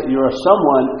implies that you're a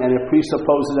someone, and it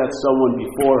presupposes that someone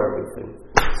before everything.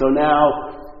 So now,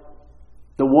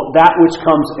 that which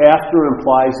comes after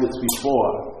implies it's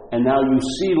before. And now you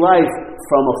see life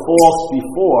from a false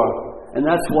before, and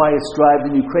that's why it's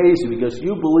driving you crazy, because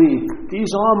you believe, these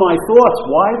are my thoughts,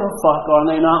 why the fuck are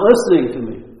they not listening to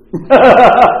me?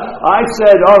 I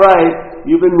said, alright,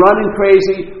 you've been running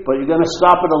crazy, but you're going to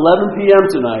stop at 11 p.m.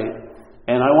 tonight,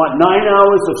 and I want 9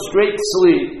 hours of straight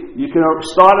sleep. You can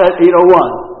start at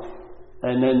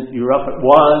 8:01, and then you're up at 1,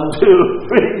 2,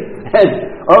 3, and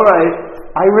alright,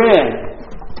 I ran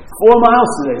 4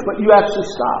 miles today, but you actually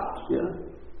stopped,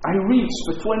 yeah? I reached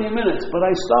for 20 minutes, but I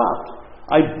stopped.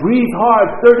 I breathed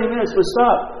hard 30 minutes, but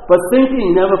stopped. But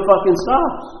thinking never fucking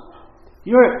stops.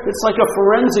 It's like a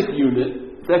forensic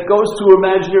unit that goes to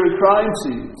imaginary crime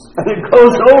scenes. And it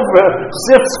goes over,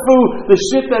 sifts through the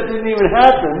shit that didn't even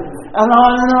happen, and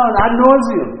on, ad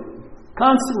nauseum.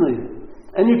 Constantly.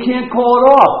 And you can't call it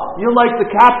off. You're like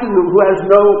the captain who has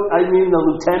the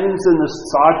lieutenants and the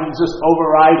sergeants just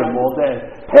override him all day.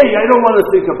 Hey, I don't want to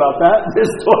think about that.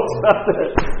 There's thoughts about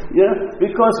that. Yeah?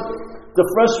 Because the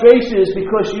frustration is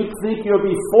because you think you're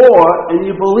before, and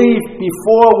you believe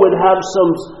before would have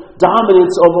some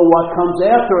dominance over what comes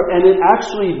after, and it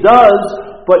actually does,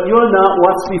 but you're not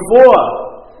what's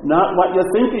before. Not what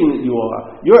you're thinking that you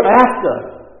are. You're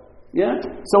after. Yeah?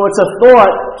 So it's a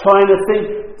thought trying to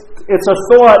think. It's a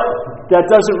thought that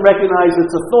doesn't recognize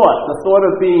it's a thought. The thought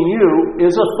of being you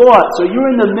is a thought. So you're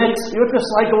in the mix. You're just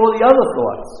like all the other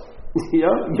thoughts.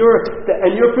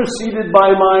 You're preceded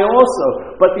by mine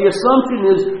also. But the assumption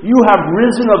is you have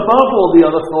risen above all the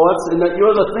other thoughts and that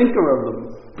you're the thinker of them.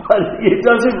 But it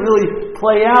doesn't really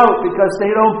play out because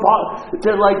they don't.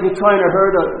 They're like you're trying to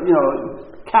herd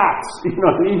cats.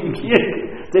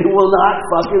 They will not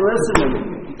fucking listen to me.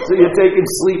 So you're taking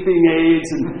sleeping aids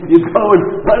and you're going,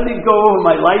 let me go over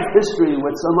my life history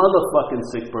with some other fucking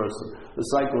sick person, a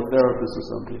psychotherapist or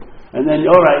something. And then,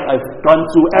 alright, I've gone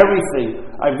through everything.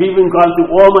 I've even gone through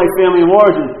all my family of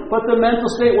origin. But the mental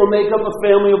state will make up a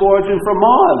family of origin from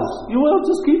Mars. You will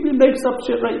just keep your makes up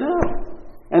shit right now.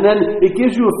 And then it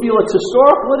gives you a feel it's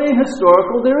historical. It ain't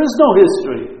historical. There is no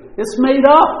history. It's made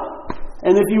up.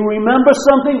 And if you remember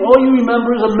something, all you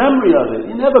remember is a memory of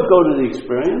it. You never go to the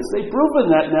experience. They've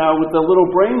proven that now with the little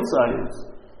brain science.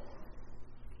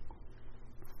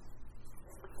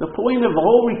 The point of the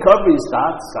whole recovery is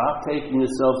stop taking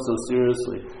yourself so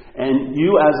seriously. And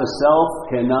you as a self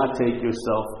cannot take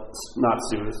yourself not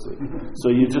seriously.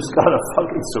 So you just gotta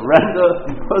fucking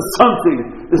surrender or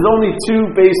something. There's only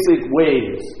 2 basic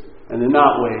ways. And they're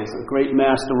not ways. A great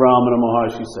master Ramana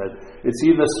Maharshi said, it's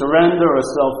either surrender or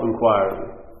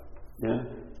self-inquiry. Yeah?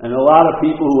 And a lot of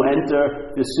people who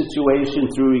enter this situation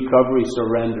through recovery,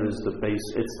 surrender is the base.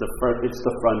 It's the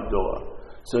front door.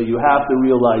 So you have to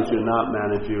realize you're not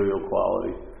managerial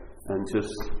quality. And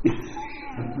just, you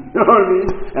know what I mean?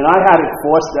 And I had it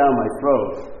forced down my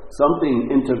throat.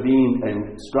 Something intervened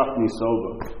and struck me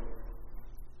sober.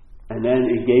 And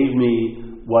then it gave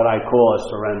me what I call a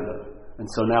surrender. And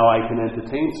so now I can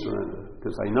entertain surrender.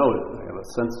 because I know it. I have a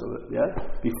sense of it. Yeah.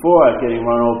 Before, getting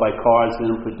run over by cars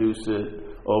didn't produce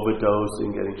it.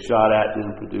 Overdosing, getting shot at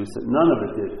didn't produce it. None of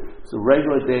it did. It's a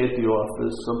regular day at the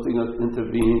office. Something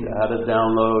intervened. I had a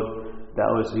download. That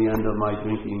was the end of my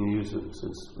drinking and using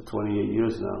for 28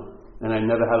 years now. And I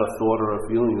never had a thought or a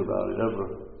feeling about it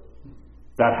ever.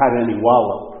 That had any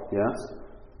wallop, yes?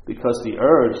 Because the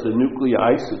urge, the nuclear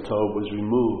isotope, was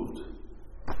removed.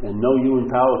 And no human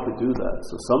power could do that.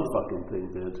 So some fucking thing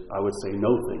did. I would say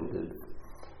no thing did.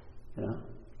 Yeah?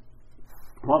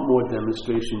 What more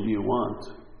demonstration do you want?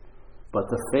 But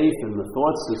the faith in the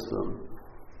thought system,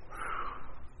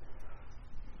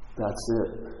 that's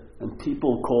it. And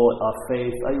people call it our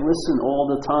faith. I listen all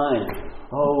the time.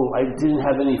 Oh, I didn't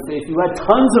have any faith. You had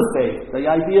tons of faith. The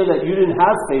idea that you didn't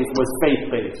have faith was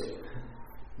faith-based.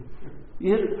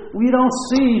 We don't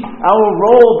see our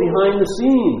role behind the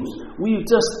scenes. We're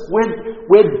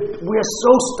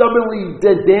so stubbornly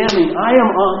damning. I am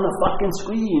on the fucking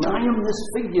screen. I am this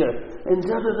figure. And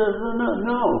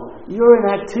no. You're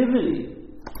an activity.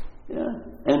 Yeah.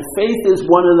 And faith is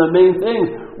one of the main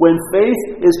things. When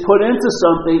faith is put into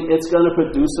something, it's going to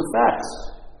produce effects.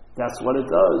 That's what it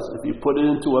does. If you put it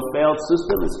into a failed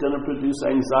system, it's going to produce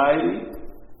anxiety.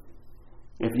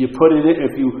 If you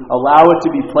allow it to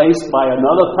be placed by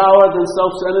another power than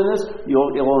self-centeredness,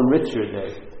 it'll enrich your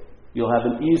day. You'll have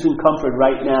an ease and comfort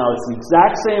right now. It's the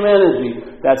exact same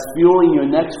energy that's fueling your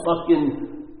next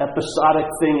fucking episodic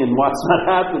thing, and what's not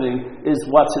happening is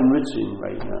what's enriching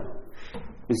right now.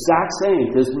 Exact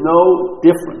same. There's no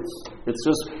difference.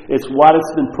 It's what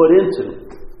it's been put into.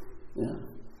 Yeah.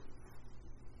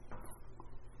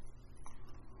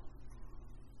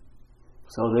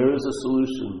 So there is a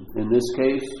solution. In this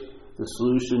case, the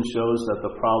solution shows that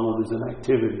the problem is an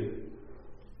activity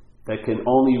that can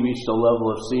only reach the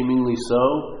level of seemingly so,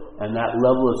 and that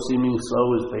level of seemingly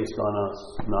so is based on us,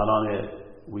 not on it.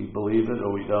 We believe it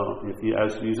or we don't.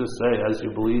 As Jesus say, as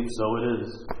you believe, so it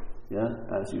is. Yeah,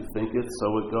 as you think it,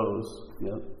 so it goes.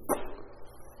 Yeah.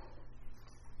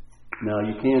 Now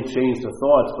you can't change the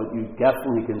thoughts, but you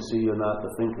definitely can see you're not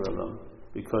the thinker of them,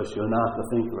 because you're not the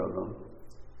thinker of them.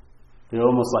 They're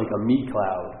almost like a me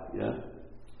cloud. Yeah.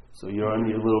 So you're on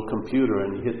your little computer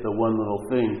and you hit the one little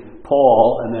thing,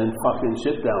 Paul, and then fucking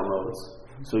shit downloads.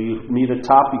 So you meet a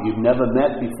topic you've never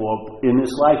met before in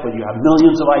this life, but you have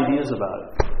millions of ideas about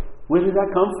it. Where did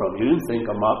that come from? You didn't think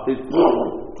them up.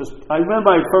 I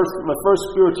remember my first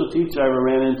spiritual teacher I ever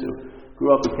ran into.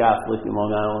 Grew up a Catholic in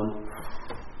Long Island.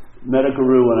 Met a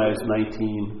guru when I was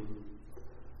 19.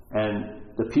 And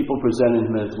the people presented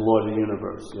him as the Lord of the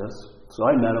universe, yes? So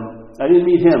I met him. I didn't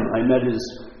meet him. I met his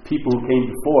people who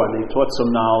came before. And they taught some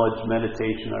knowledge,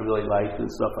 meditation I really liked and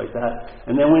stuff like that.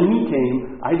 And then when he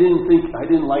came, I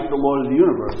didn't like the Lord of the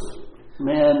universe.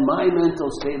 Man, my mental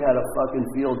state had a fucking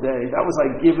field day. That was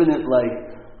like giving it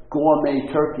like gourmet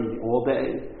turkey all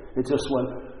day. It just went,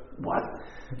 what?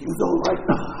 You don't like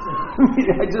that?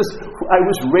 I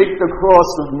was raked across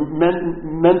the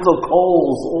mental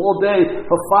coals all day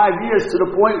for 5 years, to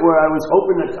the point where I was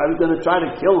hoping that I was going to try to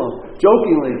kill him,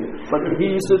 jokingly. But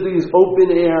he used to do these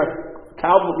open air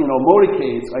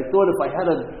motorcades. I thought if I had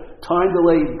a time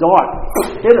delay dart,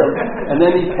 hit him, and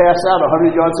then he'd pass out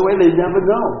 100 yards away, they'd never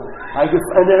know.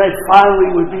 And then I finally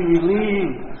would be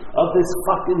relieved of this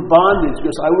fucking bondage,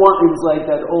 because it was like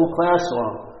that old Clash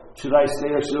song. Should I stay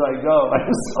or should I go? I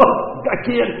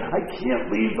can't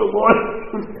leave the Lord.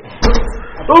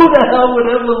 Who the hell would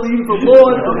ever leave the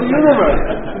Lord of the universe?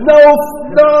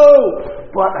 No!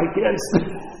 But I can't stay.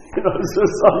 It's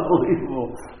just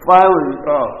unbelievable. Finally,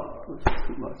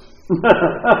 too much.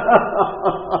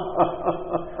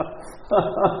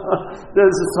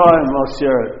 There's a time I'll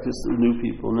share it, just to new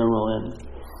people, and then we'll end.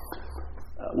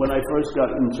 When I first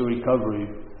got into recovery,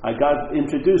 I got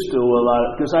introduced to a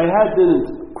lot, because I had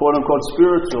been, quote-unquote,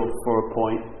 spiritual for a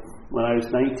point when I was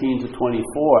 19 to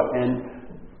 24, and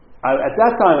at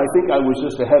that time I think I was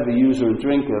just a heavy user and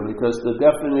drinker, because the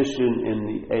definition in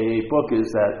the AA book is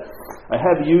that a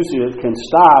heavy user can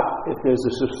stop if there's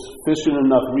a sufficient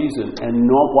enough reason, and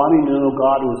wanting to know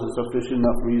God was a sufficient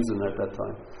enough reason at that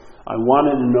time. I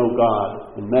wanted to know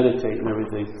God and meditate and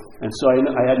everything, and so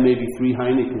I had maybe 3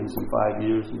 Heinekens in 5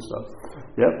 years and stuff.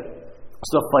 Yep.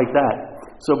 Stuff like that.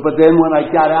 But then when I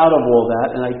got out of all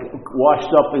that and I washed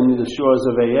up in the shores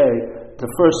of AA, the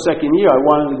second year I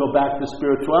wanted to go back to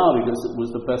spirituality, because it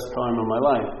was the best time of my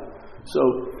life. So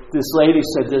this lady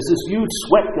said, there's this huge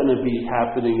sweat going to be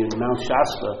happening in Mount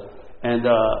Shasta, and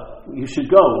you should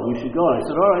go. We should go. And I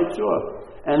said, all right, sure.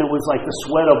 And it was like the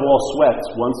sweat of all sweats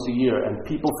once a year. And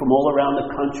people from all around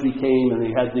the country came, and they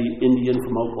had the Indian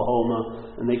from Oklahoma,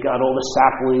 and they got all the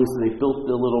saplings, and they built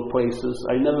their little places.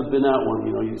 I'd never been at one.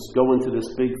 You know, you just go into this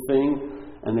big thing,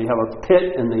 and they have a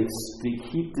pit, and they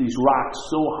heat these rocks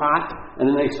so hot, and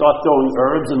then they start throwing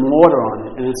herbs and water on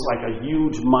it. And it's like a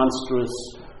huge, monstrous,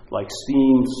 like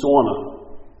steam sauna.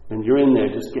 And you're in there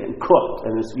just getting cooked,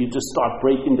 and you just start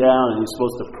breaking down, and you're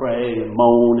supposed to pray and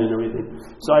moan and everything.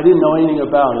 So I didn't know anything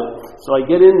about it. So I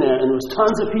get in there, and there was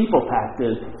tons of people packed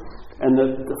in. And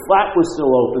the flap was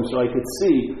still open, so I could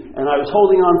see. And I was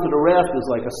holding on to the rafters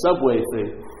like a subway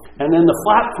thing. And then the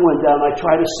flap went down. I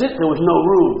tried to sit. There was no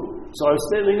room. So I was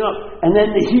standing up. And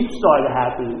then the heat started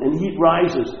happening, and heat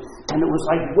rises. And it was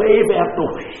like wave after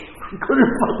wave. I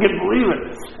couldn't fucking believe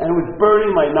it. And it was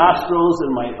burning my nostrils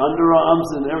and my underarms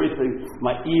and everything,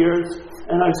 my ears.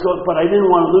 And I was going, but I didn't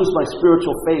want to lose my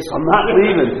spiritual face. I'm not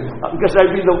leaving. Because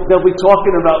they'll be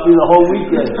talking about me the whole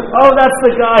weekend. Oh, that's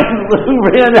the guy who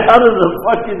ran out of the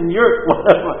fucking yurt,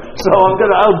 whatever. So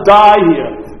I'll die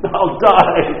here. I'll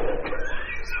die.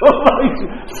 So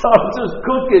I'm just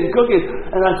cooking,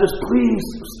 and I just, please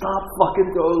stop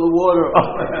fucking throwing the water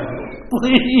up.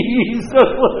 Please.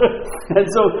 And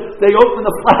so they open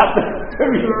the flap, and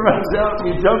everyone runs out, and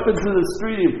you jump into the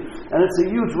stream, and it's a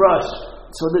huge rush.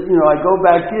 So that, you know, I go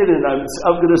back in, and I'm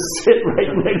going to sit right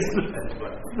next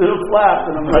to the flap,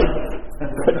 and I'm like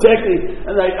protecting,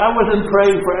 and I wasn't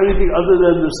praying for anything other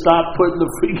than to stop putting the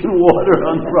freaking water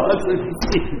on the rocks.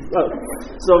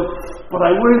 But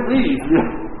I wouldn't leave. You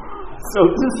know? So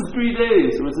this is 3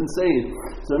 days. It was insane.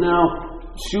 So now,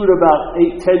 about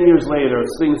 8-10 years later,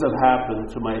 things have happened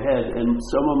to my head, and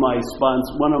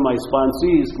one of my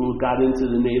sponsees who got into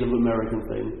the Native American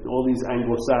thing, all these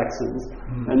Anglo-Saxons,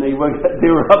 and they were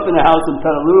up in a house in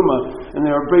Petaluma, and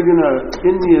they were bringing an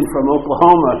Indian from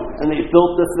Oklahoma, and they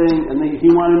built the thing, and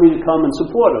he wanted me to come and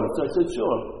support him. So I said,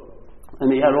 sure. And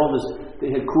they had all this.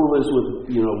 They had coolers with,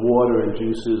 you know, water and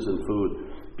juices and food.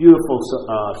 Beautiful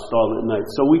starlit night.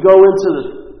 So we go into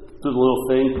the little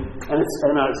thing, and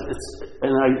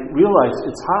I realize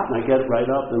it's hot, and I get right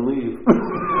up and leave.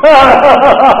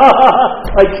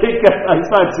 I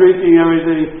start drinking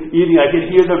everything, eating. I can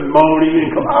hear them moaning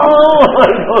and go, oh!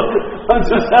 I'm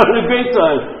just having a great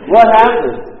time. What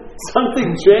happened?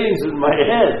 Something changed in my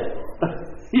head.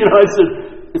 You know, I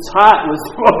said, it's hot. It was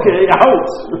okay, out.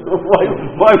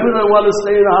 Why would I want to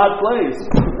stay in a hot place?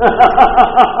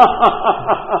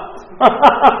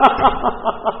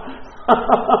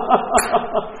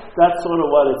 That's sort of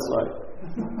what it's like.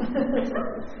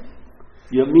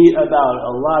 You meet about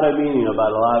a lot of meaning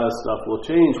about a lot of stuff will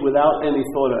change without any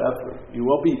thought or effort.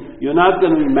 You're not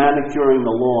going to be manicuring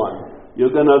the lawn.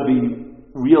 You're going to be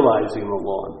realizing the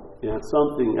lawn. You know,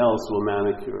 something else will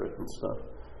manicure it and stuff.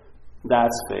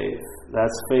 That's faith.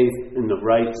 That's faith in the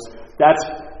rights. That's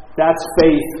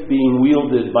faith being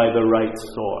wielded by the right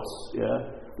source.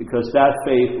 Yeah, because that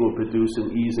faith will produce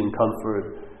an ease and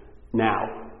comfort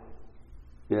now.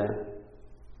 Yeah,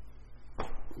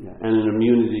 and an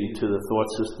immunity to the thought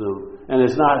system. And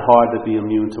it's not hard to be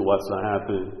immune to what's not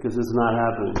happening, because it's not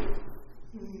happening.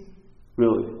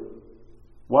 Really,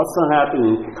 what's not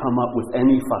happening can come up with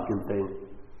any fucking thing.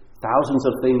 Thousands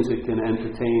of things it can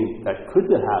entertain that could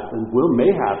happen,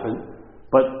 may happen,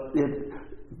 but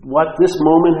what this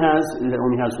moment has, it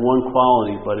only has one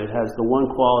quality, but it has the one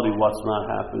quality what's not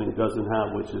happening doesn't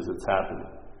have, which is it's happening.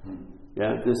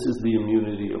 Yeah, this is the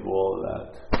immunity of all of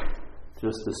that.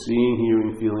 Just the seeing,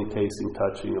 hearing, feeling, tasting,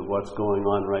 touching of what's going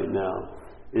on right now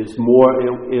is more,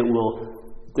 it will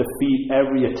defeat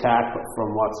every attack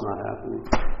from what's not happening.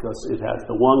 Because it has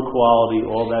the one quality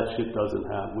all that shit doesn't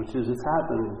have, which is it's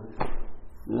happening.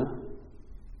 Yeah?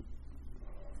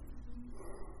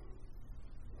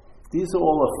 These are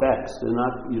all effects. They're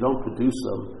not, you don't produce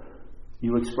them.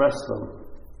 You express them.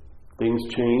 Things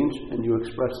change and you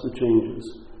express the changes.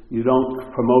 You don't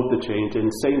promote the change.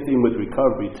 And same thing with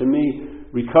recovery. To me,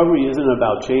 recovery isn't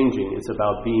about changing, it's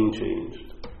about being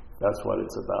changed. That's what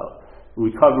it's about.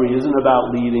 Recovery isn't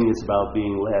about leading, it's about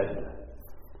being led.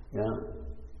 Yeah?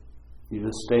 You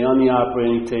just stay on the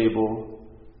operating table,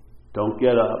 don't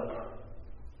get up,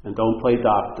 and don't play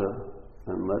doctor,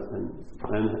 and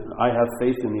I have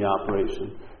faith in the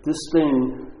operation. This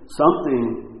thing,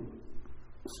 something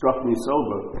struck me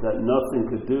sober that nothing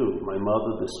could do. My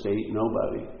mother, the state,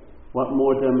 nobody. What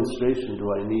more demonstration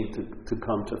do I need to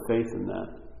come to faith in that?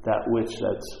 That which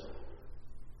that's,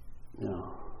 you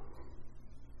know.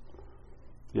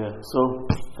 Yeah, so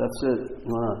that's it.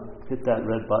 You wanna hit that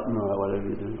red button or whatever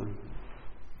you do.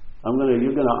 I'm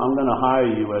gonna hire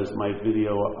you as my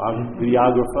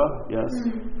videographer. Yes.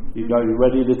 You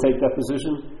ready to take that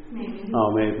position? Maybe.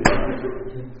 Oh, maybe.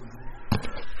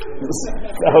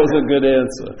 That was a good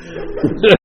answer.